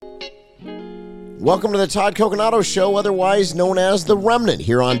Welcome to the Todd Coconato Show, otherwise known as The Remnant,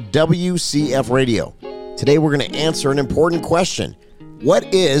 here on WCF Radio. Today we're going to answer an important question.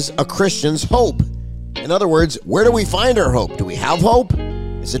 What is a Christian's hope? In other words, where do we find our hope? Do we have hope?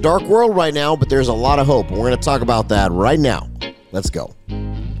 It's a dark world right now, but there's a lot of hope, and we're going to talk about that right now. Let's go.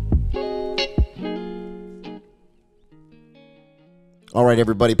 All right,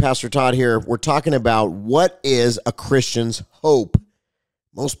 everybody, Pastor Todd here. We're talking about what is a Christian's hope.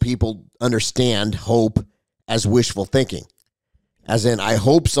 Most people understand hope as wishful thinking, as in, I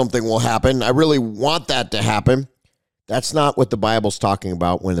hope something will happen. I really want that to happen. That's not what the Bible's talking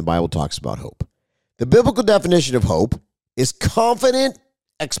about when the Bible talks about hope. The biblical definition of hope is confident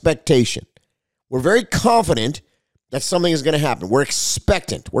expectation. We're very confident that something is going to happen. We're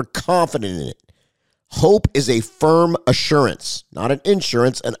expectant. We're confident in it. Hope is a firm assurance, not an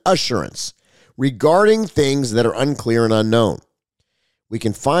insurance, an assurance regarding things that are unclear and unknown. We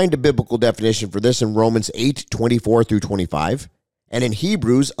can find a biblical definition for this in Romans 8:24 through 25, and in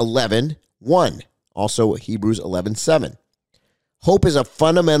Hebrews 11:1, also Hebrews 11:7. Hope is a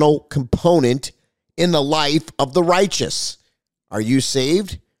fundamental component in the life of the righteous. Are you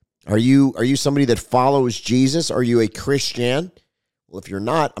saved? Are you somebody that follows Jesus? Are you a Christian? Well, if you're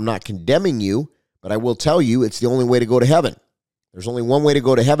not, I'm not condemning you, but I will tell you it's the only way to go to heaven. There's only one way to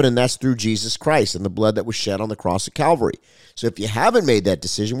go to heaven, and that's through Jesus Christ and the blood that was shed on the cross of Calvary. So if you haven't made that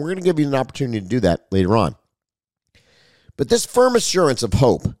decision, we're going to give you an opportunity to do that later on. But this firm assurance of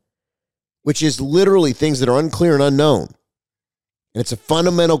hope, which is literally things that are unclear and unknown, and it's a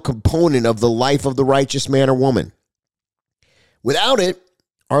fundamental component of the life of the righteous man or woman. Without it,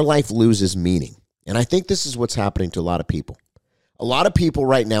 our life loses meaning. And I think this is what's happening to a lot of people. A lot of people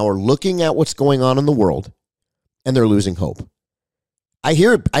right now are looking at what's going on in the world, and they're losing hope. I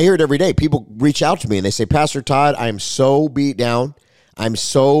hear it every day. People reach out to me and they say, Pastor Todd, I am so beat down. I'm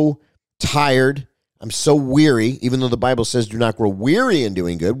so tired. I'm so weary. Even though the Bible says do not grow weary in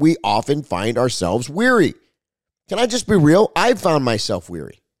doing good, we often find ourselves weary. Can I just be real? I've found myself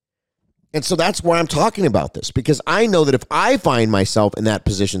weary. And so that's why I'm talking about this, because I know that if I find myself in that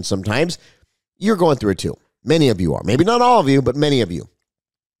position sometimes, you're going through it too. Many of you are. Maybe not all of you, but many of you.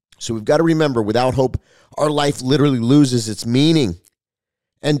 So we've got to remember, without hope, our life literally loses its meaning.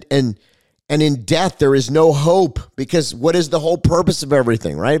 And in death, there is no hope, because what is the whole purpose of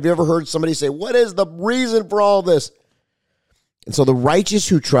everything, right? Have you ever heard somebody say, what is the reason for all this? And so the righteous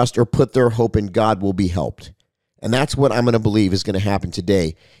who trust or put their hope in God will be helped. And that's what I'm going to believe is going to happen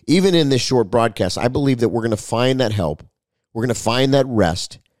today. Even in this short broadcast, I believe that we're going to find that help. We're going to find that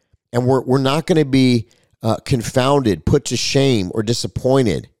rest. And we're not going to be confounded, put to shame, or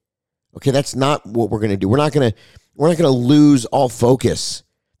disappointed. Okay, that's not what we're going to do. We're not going to lose all focus.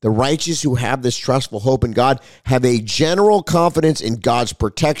 The righteous who have this trustful hope in God have a general confidence in God's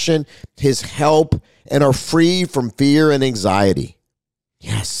protection, his help, and are free from fear and anxiety.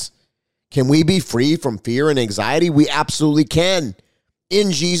 Yes. Can we be free from fear and anxiety? We absolutely can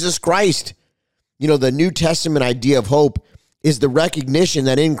in Jesus Christ. You know, the New Testament idea of hope is the recognition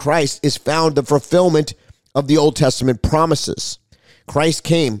that in Christ is found the fulfillment of the Old Testament promises. Christ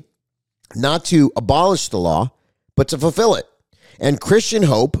came not to abolish the law, but to fulfill it. And Christian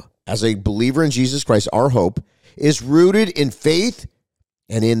hope, as a believer in Jesus Christ, our hope, is rooted in faith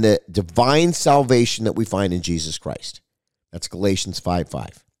and in the divine salvation that we find in Jesus Christ. That's Galatians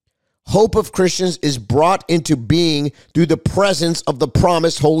 5:5. Hope of Christians is brought into being through the presence of the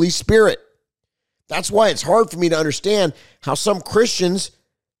promised Holy Spirit. That's why it's hard for me to understand how some Christians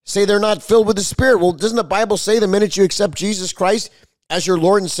say they're not filled with the Spirit. Well, doesn't the Bible say the minute you accept Jesus Christ as your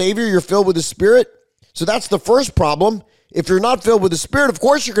Lord and Savior, you're filled with the Spirit? So that's the first problem. If you're not filled with the Spirit, of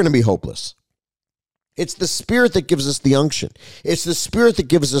course you're going to be hopeless. It's the Spirit that gives us the unction. It's the Spirit that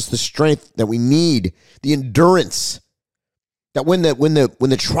gives us the strength that we need, the endurance, that when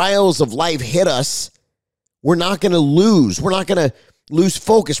the trials of life hit us, we're not going to lose. We're not going to lose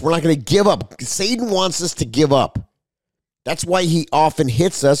focus. We're not going to give up. Satan wants us to give up. That's why he often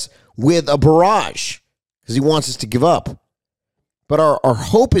hits us with a barrage, because he wants us to give up. But our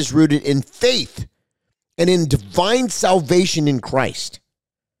hope is rooted in faith and in divine salvation in Christ.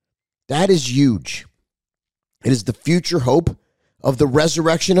 That is huge. It is the future hope of the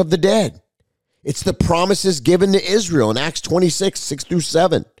resurrection of the dead. It's the promises given to Israel in Acts 26, 6 through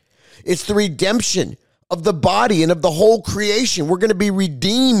 7. It's the redemption of the body and of the whole creation. We're going to be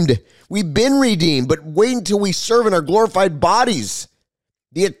redeemed. We've been redeemed, but wait until we serve in our glorified bodies.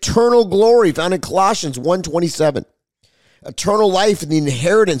 The eternal glory found in Colossians 1:27. Eternal life and the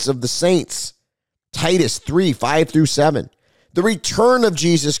inheritance of the saints. Titus 3, 5 through 7. The return of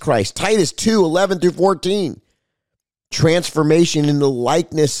Jesus Christ. Titus 2, 11 through 14. Transformation in the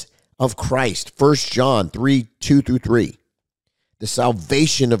likeness of Christ. 1 John 3:2-3. The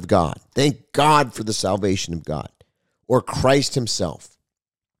salvation of God. Thank God for the salvation of God. Or Christ himself.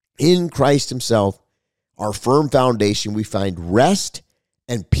 In Christ himself, our firm foundation, we find rest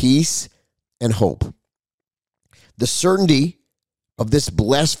and peace and hope. The certainty of this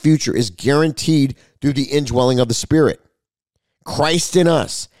blessed future is guaranteed through the indwelling of the Spirit. Christ in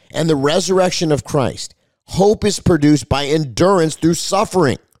us and the resurrection of Christ. Hope is produced by endurance through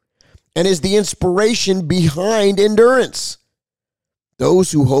suffering and is the inspiration behind endurance.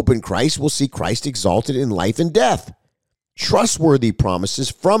 Those who hope in Christ will see Christ exalted in life and death. Trustworthy promises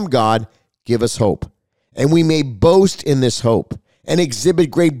from God give us hope, and we may boast in this hope and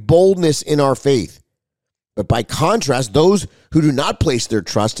exhibit great boldness in our faith. But by contrast, those who do not place their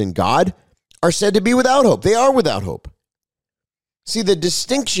trust in God are said to be without hope. They are without hope. See, the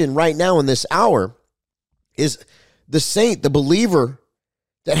distinction right now in this hour is the saint, the believer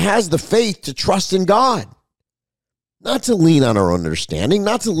that has the faith to trust in God. Not to lean on our own understanding,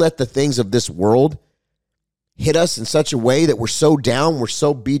 not to let the things of this world hit us in such a way that we're so down, we're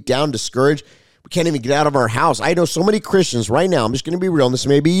so beat down, discouraged, we can't even get out of our house. I know so many Christians right now, I'm just going to be real, and this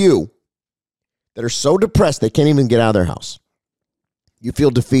may be you, that are so depressed they can't even get out of their house. You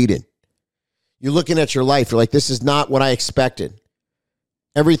feel defeated. You're looking at your life, you're like, this is not what I expected.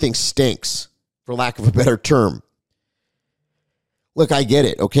 Everything stinks, for lack of a better term. Look, I get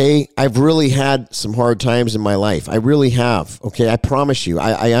it, okay? I've really had some hard times in my life. I really have, okay? I promise you.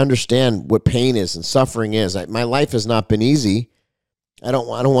 I understand what pain is and suffering is. My life has not been easy. I don't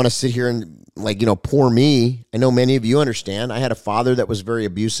want to sit here and, poor me. I know many of you understand. I had a father that was very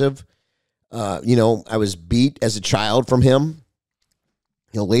abusive. I was beat as a child from him.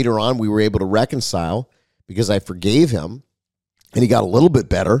 Later on, we were able to reconcile because I forgave him, and he got a little bit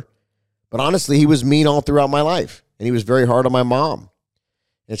better. But honestly, he was mean all throughout my life. And he was very hard on my mom.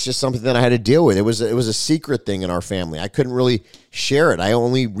 It's just something that I had to deal with. It was a secret thing in our family. I couldn't really share it. I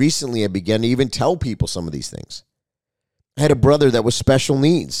only recently began to even tell people some of these things. I had a brother that was special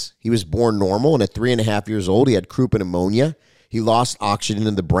needs. He was born normal, and at 3.5 years old, he had croup pneumonia. He lost oxygen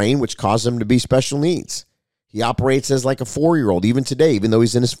in the brain, which caused him to be special needs. He operates as like a 4-year-old, even today, even though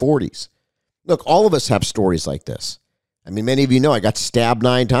he's in his 40s. Look, all of us have stories like this. I mean, many of you know I got stabbed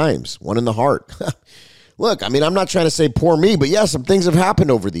 9 times, one in the heart. Look, I'm not trying to say poor me, but yes, some things have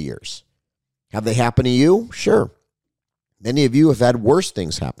happened over the years. Have they happened to you? Sure. Many of you have had worse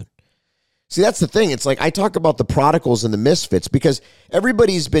things happen. See, that's the thing. It's like I talk about the prodigals and the misfits because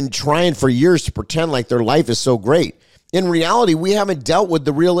everybody's been trying for years to pretend like their life is so great. In reality, we haven't dealt with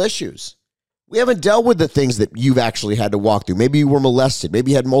the real issues. We haven't dealt with the things that you've actually had to walk through. Maybe you were molested.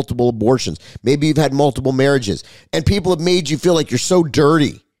 Maybe you had multiple abortions. Maybe you've had multiple marriages. And people have made you feel like you're so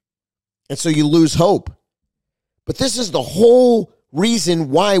dirty. And so you lose hope. But this is the whole reason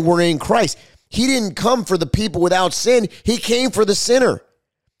why we're in Christ. He didn't come for the people without sin. He came for the sinner.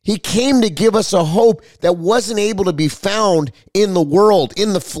 He came to give us a hope that wasn't able to be found in the world,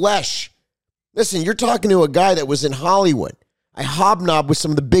 in the flesh. Listen, you're talking to a guy that was in Hollywood. I hobnobbed with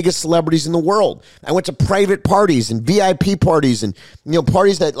some of the biggest celebrities in the world. I went to private parties and VIP parties and,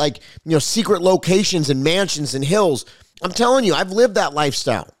 parties that secret locations and mansions and hills. I'm telling you, I've lived that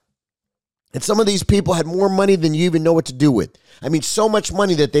lifestyle. And some of these people had more money than you even know what to do with. I mean, so much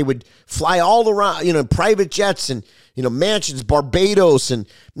money that they would fly all around, private jets and, mansions, Barbados. And,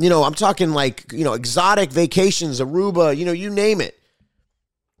 I'm talking exotic vacations, Aruba, you name it.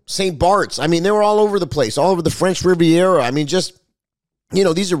 St. Bart's. I mean, they were all over the place, all over the French Riviera. I mean,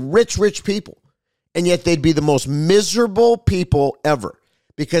 these are rich, rich people. And yet they'd be the most miserable people ever.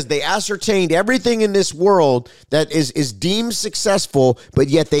 Because they ascertained everything in this world that is deemed successful, but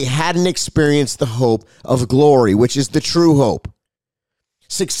yet they hadn't experienced the hope of glory, which is the true hope.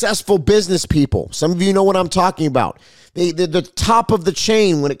 Successful business people. Some of you know what I'm talking about. They're the top of the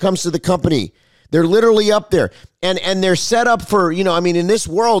chain when it comes to the company. They're literally up there. And they're set up for, in this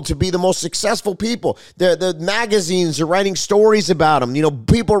world to be the most successful people. The magazines are writing stories about them.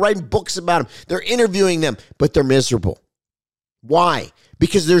 People are writing books about them. They're interviewing them, but they're miserable. Why?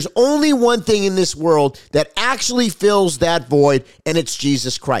 Because there's only one thing in this world that actually fills that void, and it's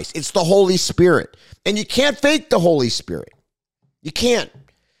Jesus Christ. It's the Holy Spirit. And you can't fake the Holy Spirit. You can't.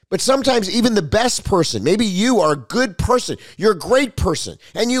 But sometimes even the best person, maybe you are a good person, you're a great person,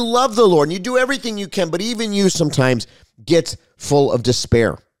 and you love the Lord, and you do everything you can, but even you sometimes get full of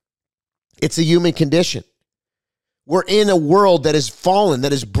despair. It's a human condition. We're in a world that is fallen,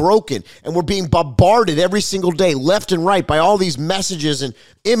 that is broken, and we're being bombarded every single day, left and right, by all these messages and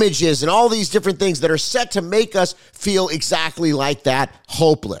images and all these different things that are set to make us feel exactly like that,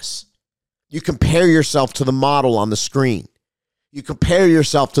 hopeless. You compare yourself to the model on the screen. You compare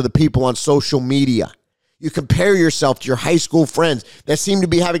yourself to the people on social media. You compare yourself to your high school friends that seem to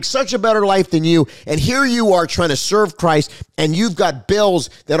be having such a better life than you. And here you are trying to serve Christ, and you've got bills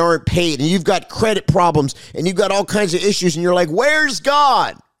that aren't paid, and you've got credit problems, and you've got all kinds of issues. And you're like, where's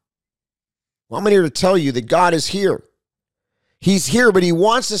God? Well, I'm here to tell you that God is here. He's here, but he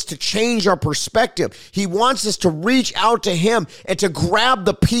wants us to change our perspective. He wants us to reach out to him and to grab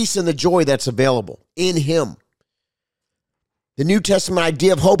the peace and the joy that's available in him. The New Testament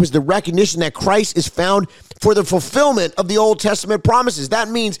idea of hope is the recognition that Christ is found for the fulfillment of the Old Testament promises. That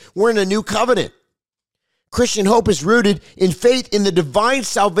means we're in a new covenant. Christian hope is rooted in faith in the divine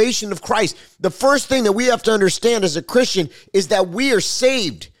salvation of Christ. The first thing that we have to understand as a Christian is that we are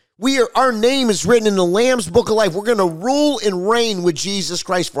saved. Our name is written in the Lamb's Book of Life. We're going to rule and reign with Jesus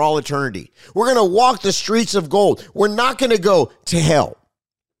Christ for all eternity. We're going to walk the streets of gold. We're not going to go to hell.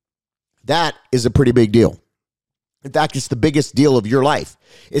 That is a pretty big deal. In fact, it's the biggest deal of your life.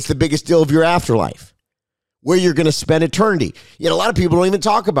 It's the biggest deal of your afterlife, where you're going to spend eternity. Yet a lot of people don't even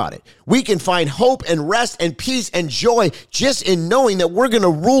talk about it. We can find hope and rest and peace and joy just in knowing that we're going to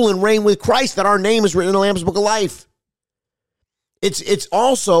rule and reign with Christ, that our name is written in the Lamb's Book of Life. It's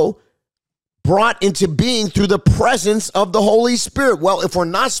also brought into being through the presence of the Holy Spirit. Well, if we're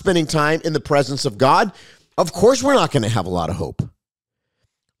not spending time in the presence of God, of course we're not going to have a lot of hope.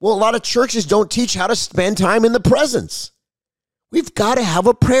 Well, a lot of churches don't teach how to spend time in the presence. We've got to have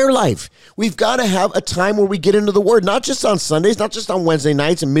a prayer life. We've got to have a time where we get into the Word, not just on Sundays, not just on Wednesday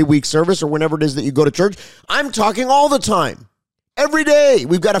nights and midweek service or whenever it is that you go to church. I'm talking all the time. Every day,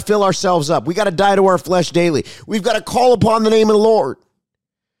 we've got to fill ourselves up. We've got to die to our flesh daily. We've got to call upon the name of the Lord.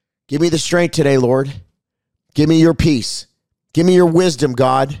 Give me the strength today, Lord. Give me your peace. Give me your wisdom,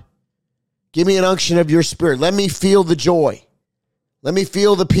 God. Give me an unction of your Spirit. Let me feel the joy. Let me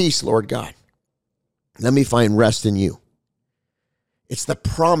feel the peace, Lord God. Let me find rest in you. It's the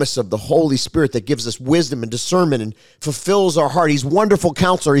promise of the Holy Spirit that gives us wisdom and discernment and fulfills our heart. He's wonderful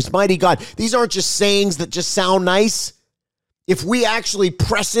counselor. He's mighty God. These aren't just sayings that just sound nice. If we actually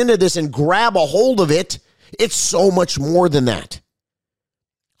press into this and grab a hold of it, it's so much more than that.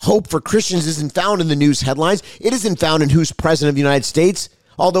 Hope for Christians isn't found in the news headlines. It isn't found in who's president of the United States,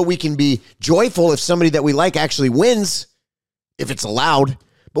 although we can be joyful if somebody that we like actually wins, if it's allowed.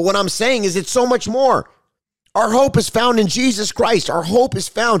 But what I'm saying is it's so much more. Our hope is found in Jesus Christ. Our hope is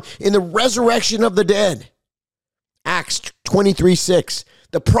found in the resurrection of the dead. Acts 23:6.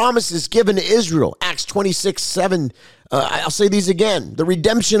 The promise is given to Israel. Acts 26:7. I'll say these again. The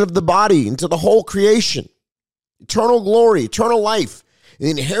redemption of the body into the whole creation. Eternal glory, eternal life, the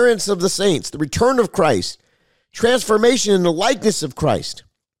inheritance of the saints, the return of Christ, transformation in the likeness of Christ,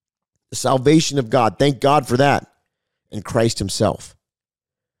 the salvation of God. Thank God for that. And Christ himself.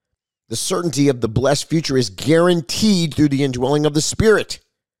 The certainty of the blessed future is guaranteed through the indwelling of the Spirit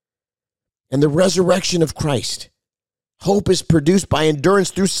and the resurrection of Christ. Hope is produced by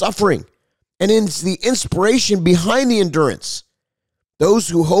endurance through suffering, and it's the inspiration behind the endurance. Those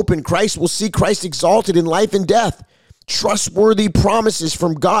who hope in Christ will see Christ exalted in life and death. Trustworthy promises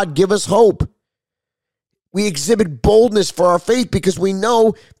from God give us hope. We exhibit boldness for our faith because we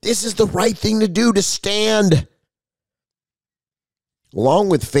know this is the right thing to do, to stand. Along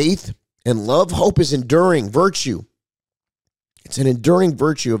with faith and love, hope is enduring virtue. It's an enduring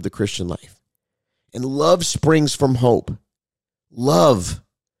virtue of the Christian life. And love springs from hope. Love.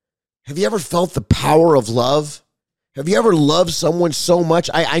 Have you ever felt the power of love? Have you ever loved someone so much?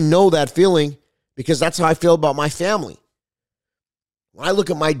 I know that feeling because that's how I feel about my family. When I look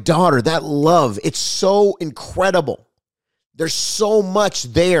at my daughter, that love, it's so incredible. There's so much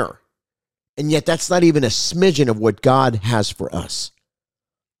there. And yet that's not even a smidgen of what God has for us.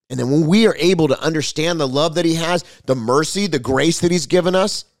 And then when we are able to understand the love that he has, the mercy, the grace that he's given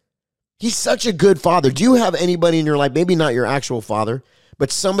us, he's such a good father. Do you have anybody in your life, maybe not your actual father,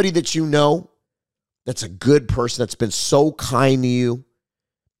 but somebody that you know that's a good person that's been so kind to you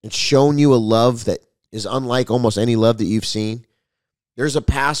and shown you a love that is unlike almost any love that you've seen? There's a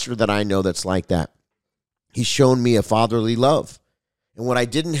pastor that I know that's like that. He's shown me a fatherly love. And what I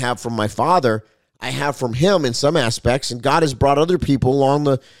didn't have from my father, I have from him in some aspects, and God has brought other people along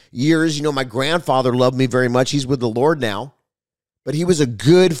the years. You know, my grandfather loved me very much. He's with the Lord now, but he was a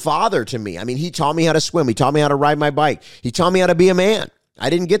good father to me. I mean, he taught me how to swim. He taught me how to ride my bike. He taught me how to be a man. I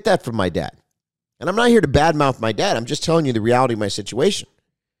didn't get that from my dad. And I'm not here to badmouth my dad. I'm just telling you the reality of my situation.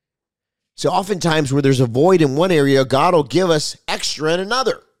 So oftentimes where there's a void in one area, God will give us extra in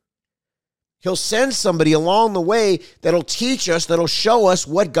another. He'll send somebody along the way that'll teach us, that'll show us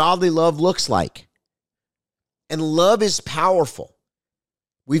what godly love looks like. And love is powerful.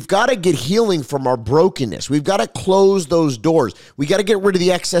 We've got to get healing from our brokenness. We've got to close those doors. We got to get rid of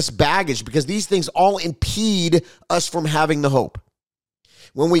the excess baggage because these things all impede us from having the hope.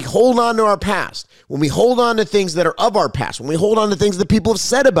 When we hold on to our past, when we hold on to things that are of our past, when we hold on to things that people have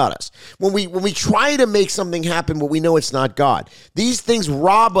said about us, when we try to make something happen, but we know it's not God, these things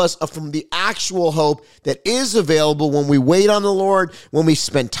rob us from the actual hope that is available when we wait on the Lord, when we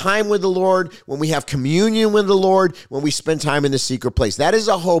spend time with the Lord, when we have communion with the Lord, when we spend time in the secret place. That is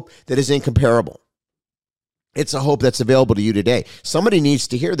a hope that is incomparable. It's a hope that's available to you today. Somebody needs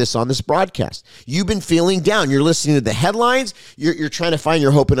to hear this on this broadcast. You've been feeling down. You're listening to the headlines. You're trying to find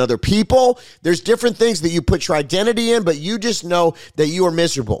your hope in other people. There's different things that you put your identity in, but you just know that you are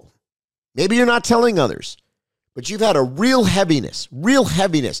miserable. Maybe you're not telling others, but you've had a real heaviness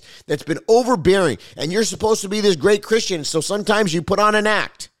that's been overbearing, and you're supposed to be this great Christian, so sometimes you put on an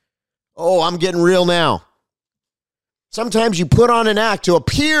act. Oh, I'm getting real now. Sometimes you put on an act to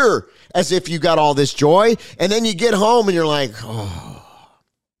appear as if you got all this joy, and then you get home and you're like, oh,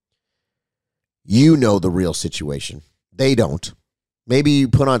 you know the real situation. They don't. Maybe you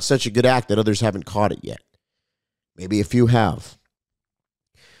put on such a good act that others haven't caught it yet. Maybe a few have.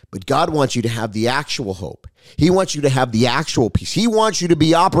 But God wants you to have the actual hope. He wants you to have the actual peace. He wants you to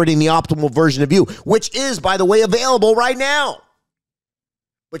be operating the optimal version of you, which is, by the way, available right now.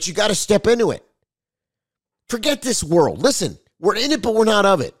 But you got to step into it. Forget this world. Listen, we're in it, but we're not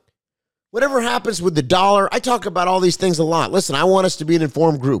of it. Whatever happens with the dollar, I talk about all these things a lot. Listen, I want us to be an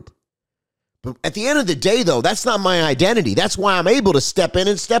informed group. But at the end of the day, though, that's not my identity. That's why I'm able to step in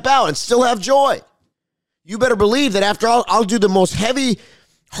and step out and still have joy. You better believe that after I'll do the most heavy,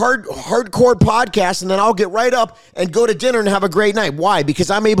 hardcore podcast, and then I'll get right up and go to dinner and have a great night. Why?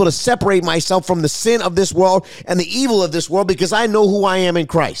 Because I'm able to separate myself from the sin of this world and the evil of this world because I know who I am in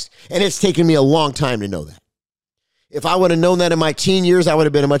Christ. And it's taken me a long time to know that. If I would have known that in my teen years, I would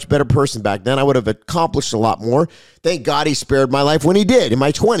have been a much better person back then. I would have accomplished a lot more. Thank God he spared my life when he did in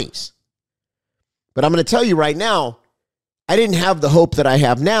my 20s. But I'm going to tell you right now, I didn't have the hope that I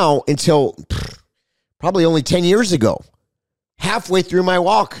have now until probably only 10 years ago, halfway through my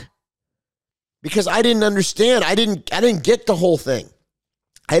walk, because I didn't understand. I didn't get the whole thing.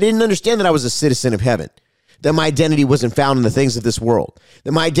 I didn't understand that I was a citizen of heaven, that my identity wasn't found in the things of this world,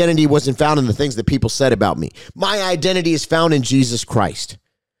 that my identity wasn't found in the things that people said about me. My identity is found in Jesus Christ.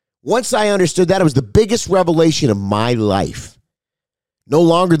 Once I understood that, it was the biggest revelation of my life. No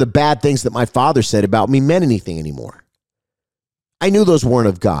longer the bad things that my father said about me meant anything anymore. I knew those weren't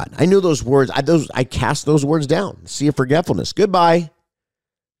of God. I knew those words. I cast those words down. Sea of forgetfulness. Goodbye.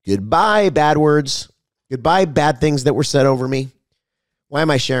 Goodbye, bad words. Goodbye, bad things that were said over me. Why am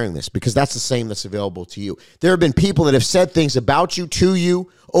I sharing this? Because that's the same that's available to you. There have been people that have said things about you, to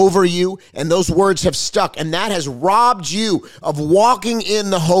you, over you, and those words have stuck, and that has robbed you of walking in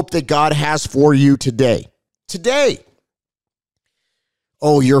the hope that God has for you today. Today.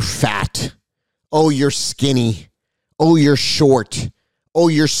 Oh, you're fat. Oh, you're skinny. Oh, you're short. Oh,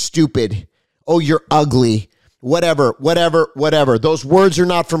 you're stupid. Oh, you're ugly. Whatever. Those words are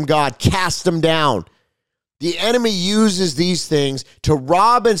not from God. Cast them down. The enemy uses these things to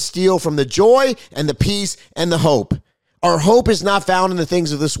rob and steal from the joy and the peace and the hope. Our hope is not found in the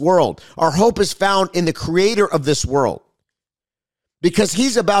things of this world. Our hope is found in the creator of this world. Because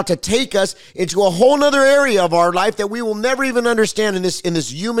he's about to take us into a whole nother area of our life that we will never even understand in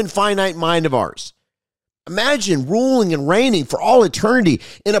this human finite mind of ours. Imagine ruling and reigning for all eternity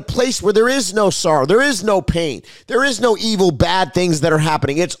in a place where there is no sorrow, there is no pain, there is no evil, bad things that are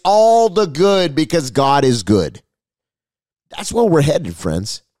happening. It's all the good because God is good. That's where we're headed,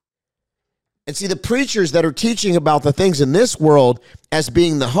 friends. And see, the preachers that are teaching about the things in this world as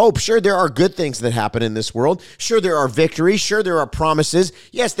being the hope, sure, there are good things that happen in this world. Sure, there are victories. Sure, there are promises.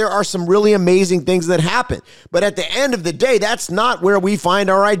 Yes, there are some really amazing things that happen. But at the end of the day, that's not where we find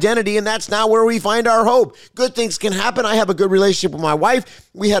our identity, and that's not where we find our hope. Good things can happen. I have a good relationship with my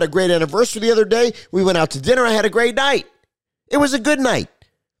wife. We had a great anniversary the other day. We went out to dinner. I had a great night. It was a good night.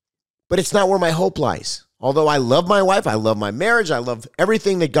 But it's not where my hope lies. Although I love my wife, I love my marriage, I love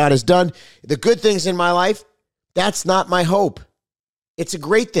everything that God has done, the good things in my life, that's not my hope. It's a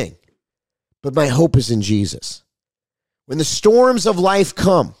great thing, but my hope is in Jesus. When the storms of life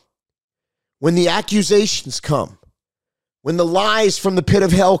come, when the accusations come, when the lies from the pit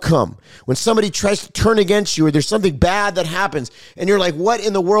of hell come, when somebody tries to turn against you or there's something bad that happens and you're like, what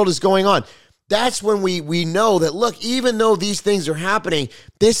in the world is going on? That's when we know that, look, even though these things are happening,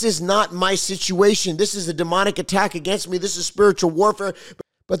 this is not my situation. This is a demonic attack against me. This is spiritual warfare.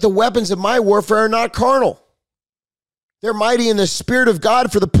 But the weapons of my warfare are not carnal. They're mighty in the Spirit of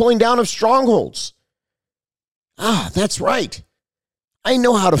God for the pulling down of strongholds. That's right. I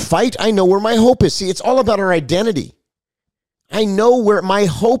know how to fight. I know where my hope is. See, it's all about our identity. I know where my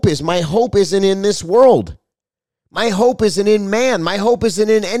hope is. My hope isn't in this world. My hope isn't in man. My hope isn't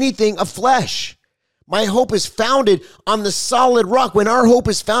in anything of flesh. My hope is founded on the solid rock. When our hope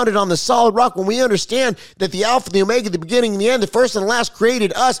is founded on the solid rock, when we understand that the Alpha, the Omega, the beginning and the end, the first and the last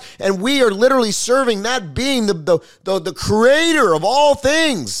created us, and we are literally serving that being, the creator of all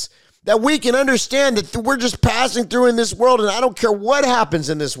things, that we can understand that we're just passing through in this world, and I don't care what happens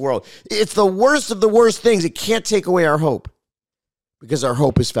in this world. It's the worst of the worst things. It can't take away our hope, because our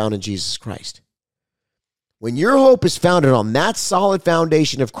hope is found in Jesus Christ. When your hope is founded on that solid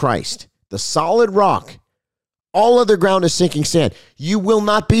foundation of Christ, the solid rock, all other ground is sinking sand. You will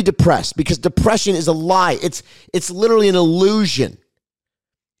not be depressed, because depression is a lie. It's literally an illusion.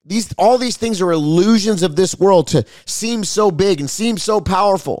 All these things are illusions of this world to seem so big and seem so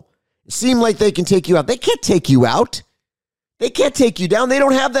powerful. Seem like they can take you out. They can't take you out. They can't take you down. They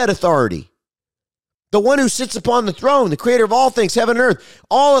don't have that authority. The one who sits upon the throne, the creator of all things, heaven and earth,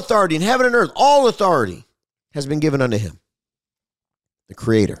 all authority in heaven and earth, all authority has been given unto him, the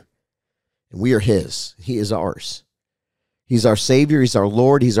creator. And we are his. He is ours. He's our Savior. He's our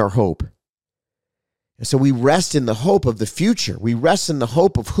Lord. He's our hope. And so we rest in the hope of the future. We rest in the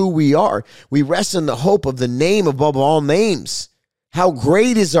hope of who we are. We rest in the hope of the name above all names. How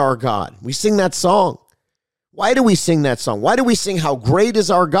great is our God? We sing that song. Why do we sing that song? Why do we sing how great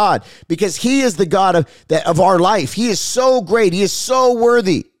is our God? Because he is the God of our life. He is so great. He is so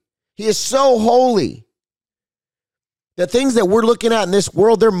worthy. He is so holy. The things that we're looking at in this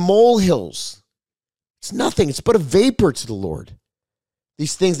world, they're molehills. It's nothing. It's but a vapor to the Lord.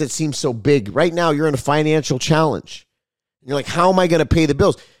 These things that seem so big. Right now, you're in a financial challenge. You're like, how am I going to pay the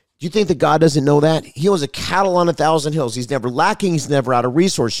bills? Do you think that God doesn't know that? He owns a cattle on 1,000 hills. He's never lacking. He's never out of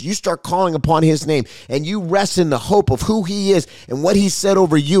resources. You start calling upon his name, and you rest in the hope of who he is and what he said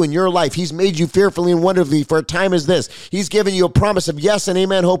over you in your life. He's made you fearfully and wonderfully for a time as this. He's given you a promise of yes and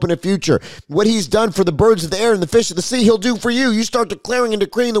amen, hope in the future. What he's done for the birds of the air and the fish of the sea, he'll do for you. You start declaring and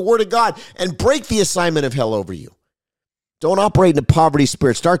decreeing the word of God and break the assignment of hell over you. Don't operate in a poverty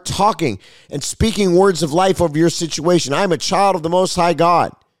spirit. Start talking and speaking words of life over your situation. I'm a child of the Most High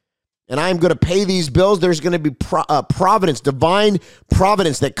God, and I'm going to pay these bills. There's going to be providence, divine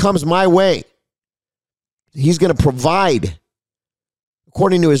providence that comes my way. He's going to provide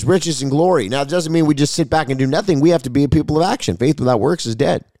according to his riches and glory. Now, it doesn't mean we just sit back and do nothing. We have to be a people of action. Faith without works is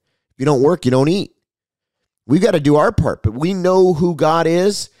dead. If you don't work, you don't eat. We've got to do our part, but we know who God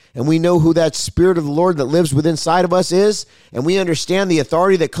is, and we know who that Spirit of the Lord that lives within inside of us is, and we understand the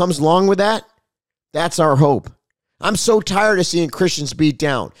authority that comes along with that. That's our hope. I'm so tired of seeing Christians beat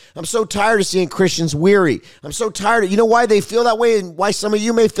down. I'm so tired of seeing Christians weary. I'm so tired of, you know why they feel that way, and why some of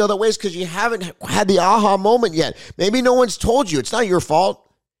you may feel that way is because you haven't had the aha moment yet. Maybe no one's told you. It's not your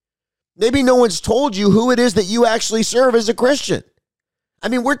fault. Maybe no one's told you who it is that you actually serve as a Christian. I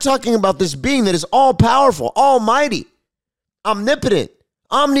mean, we're talking about this being that is all-powerful, almighty, omnipotent,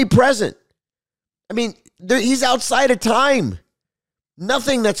 omnipresent. I mean, he's outside of time.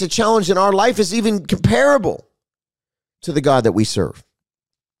 Nothing that's a challenge in our life is even comparable to the God that we serve.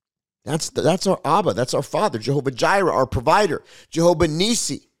 That's our Abba. That's our Father, Jehovah Jireh, our provider, Jehovah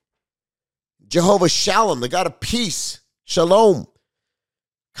Nisi, Jehovah Shalom, the God of peace, Shalom.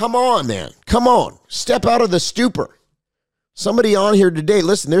 Come on, man. Come on. Step out of the stupor. Somebody on here today,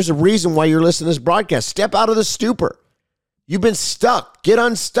 listen, there's a reason why you're listening to this broadcast. Step out of the stupor. You've been stuck. Get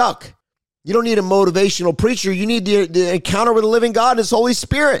unstuck. You don't need a motivational preacher. You need the encounter with the living God and his Holy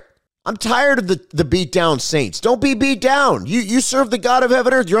Spirit. I'm tired of the beat down saints. Don't be beat down. You serve the God of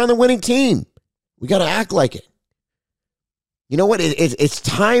heaven and earth. You're on the winning team. We got to act like it. You know what? It's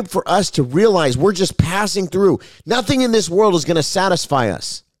time for us to realize we're just passing through. Nothing in this world is going to satisfy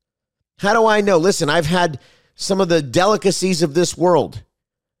us. How do I know? Listen, I've had some of the delicacies of this world,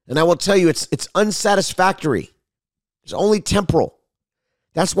 and I will tell you it's unsatisfactory. It's only temporal.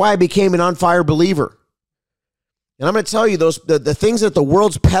 That's why I became an on fire believer. And I'm going to tell you, the things that the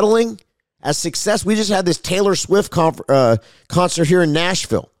world's peddling as success. We just had this Taylor Swift concert here in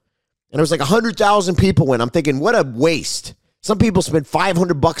Nashville, and it was like 100,000 people went. I'm thinking, what a waste. Some people spend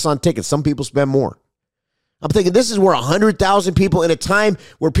 $500 on tickets. Some people spend more. I'm thinking this is where 100,000 people in a time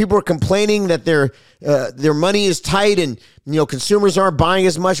where people are complaining that their money is tight and consumers aren't buying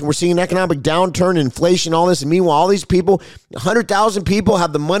as much, and we're seeing an economic downturn, inflation, all this, and meanwhile all these people, 100,000 people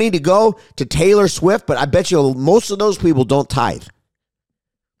have the money to go to Taylor Swift, but I bet you most of those people don't tithe.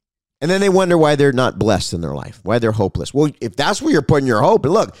 And then they wonder why they're not blessed in their life, why they're hopeless. Well, if that's where you're putting your hope,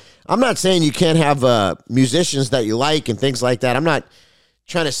 and look, I'm not saying you can't have musicians that you like and things like that. I'm not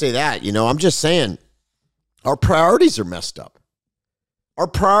trying to say that, I'm just saying our priorities are messed up. Our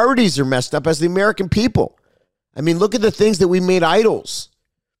priorities are messed up as the American people. I mean, look at the things that we made idols.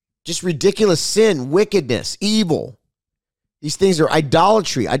 Just ridiculous sin, wickedness, evil. These things are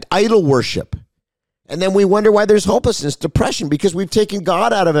idolatry, idol worship. And then we wonder why there's hopelessness, depression, because we've taken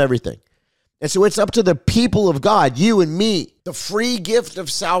God out of everything. And so it's up to the people of God, you and me. The free gift of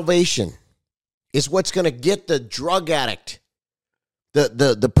salvation is what's going to get the drug addict,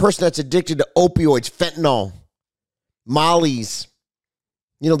 the person that's addicted to opioids, fentanyl, mollies,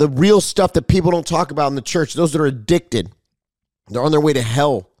 the real stuff that people don't talk about in the church, those that are addicted. They're on their way to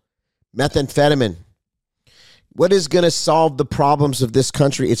hell. Methamphetamine. What is going to solve the problems of this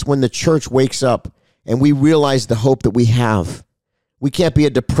country? It's when the church wakes up and we realize the hope that we have. We can't be a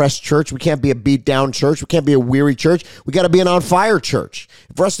depressed church. We can't be a beat down church. We can't be a weary church. We got to be an on fire church.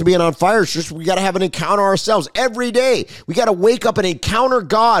 For us to be an on fire church, we got to have an encounter ourselves every day. We got to wake up and encounter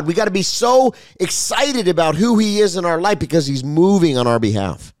God. We got to be so excited about who he is in our life because he's moving on our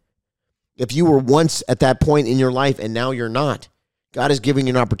behalf. If you were once at that point in your life and now you're not, God is giving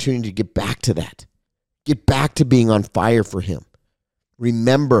you an opportunity to get back to that. Get back to being on fire for him.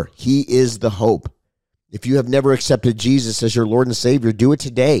 Remember, he is the hope. If you have never accepted Jesus as your Lord and Savior, do it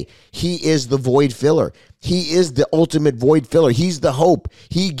today. He is the void filler. He is the ultimate void filler. He's the hope.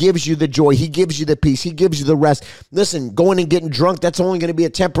 He gives you the joy. He gives you the peace. He gives you the rest. Listen, going and getting drunk, that's only going to be a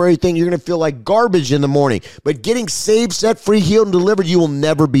temporary thing. You're going to feel like garbage in the morning. But getting saved, set free, healed, and delivered, you will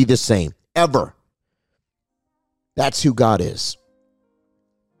never be the same. Ever. That's who God is.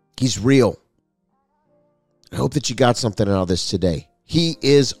 He's real. I hope that you got something out of this today. He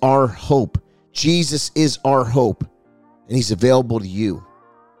is our hope. Jesus is our hope, and he's available to you.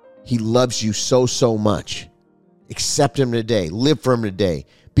 He loves you so, so much. Accept him today. Live for him today.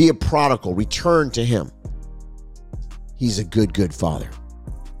 Be a prodigal. Return to him. He's a good, good father.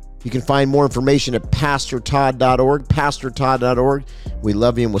 You can find more information at pastortodd.org, pastortodd.org. We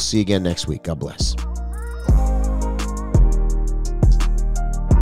love you, and we'll see you again next week. God bless.